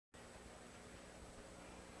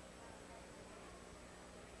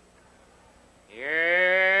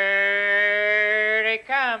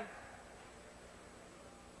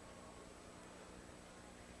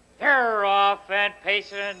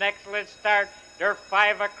pacing an excellent start. They're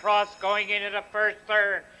 5 across going into the first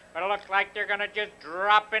third, but it looks like they're going to just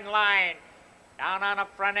drop in line. Down on the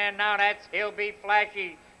front end now, that's He'll Be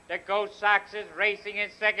Flashy. The GOSOX is racing in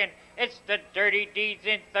second. It's the Dirty Deeds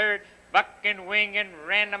in third. Buck and Wing and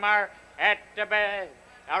Random are at the bed.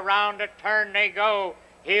 Around the turn they go.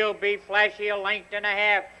 He'll Be Flashy a length and a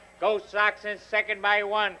half. GOSOX in second by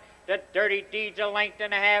 1. The Dirty Deeds a length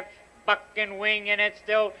and a half. Buck and Wing, and it's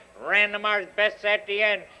still Randomar's best at the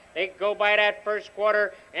end. They go by that first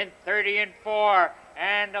quarter in 30-4.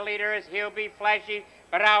 And the leader is He'll Be Flashy,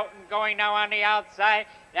 but out and going now on the outside.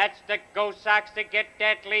 That's the GOSOX to get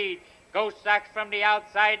that lead. GOSOX from the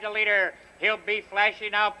outside, the leader. He'll Be Flashy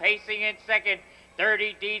now pacing in second.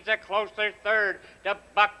 30 Deeds a closer third. The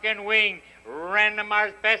Buck and Wing.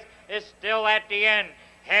 Randomar's best is still at the end.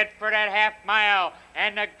 Head for that half mile,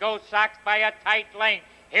 and the GOSOX by a tight length.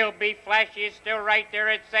 He'll Be Flashy is still right there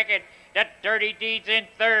in second. The Dirty Deeds in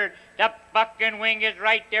third. The Buck and Wing is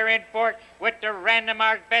right there in fourth, with the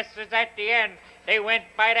Randomar's best is at the end. They went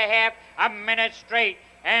by the half a minute straight,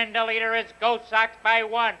 and the leader is GOSOX by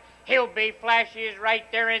 1. He'll Be Flashy is right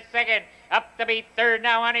there in second. Up to be third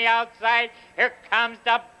now on the outside. Here comes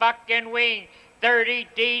the Buck and Wing. 30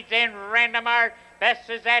 Deeds and Randomar. Best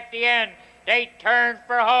is at the end. They turn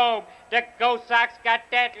for home. The GOSOX got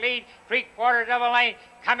that lead. 3/4 of a lane.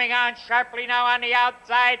 Coming on sharply now on the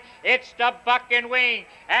outside. It's the Buck and Wing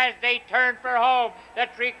as they turn for home. The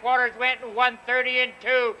 3/4 went in 1:30 and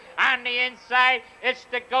 2. On the inside, it's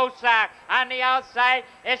the GOSOX. On the outside,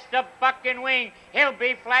 it's the Buck and Wing. He'll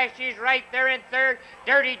Be Flashy's right there in third.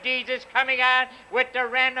 Dirty Deeds is coming on with the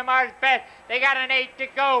Randomar's best. They got an 8 to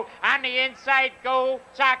go. On the inside,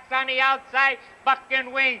 GOSOX on the outside. Buck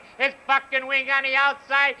and Wing. It's Buck and Wing on the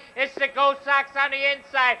outside. It's the GOSOX on the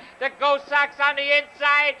inside. The GOSOX on the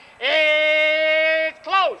inside is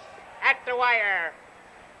close at the wire.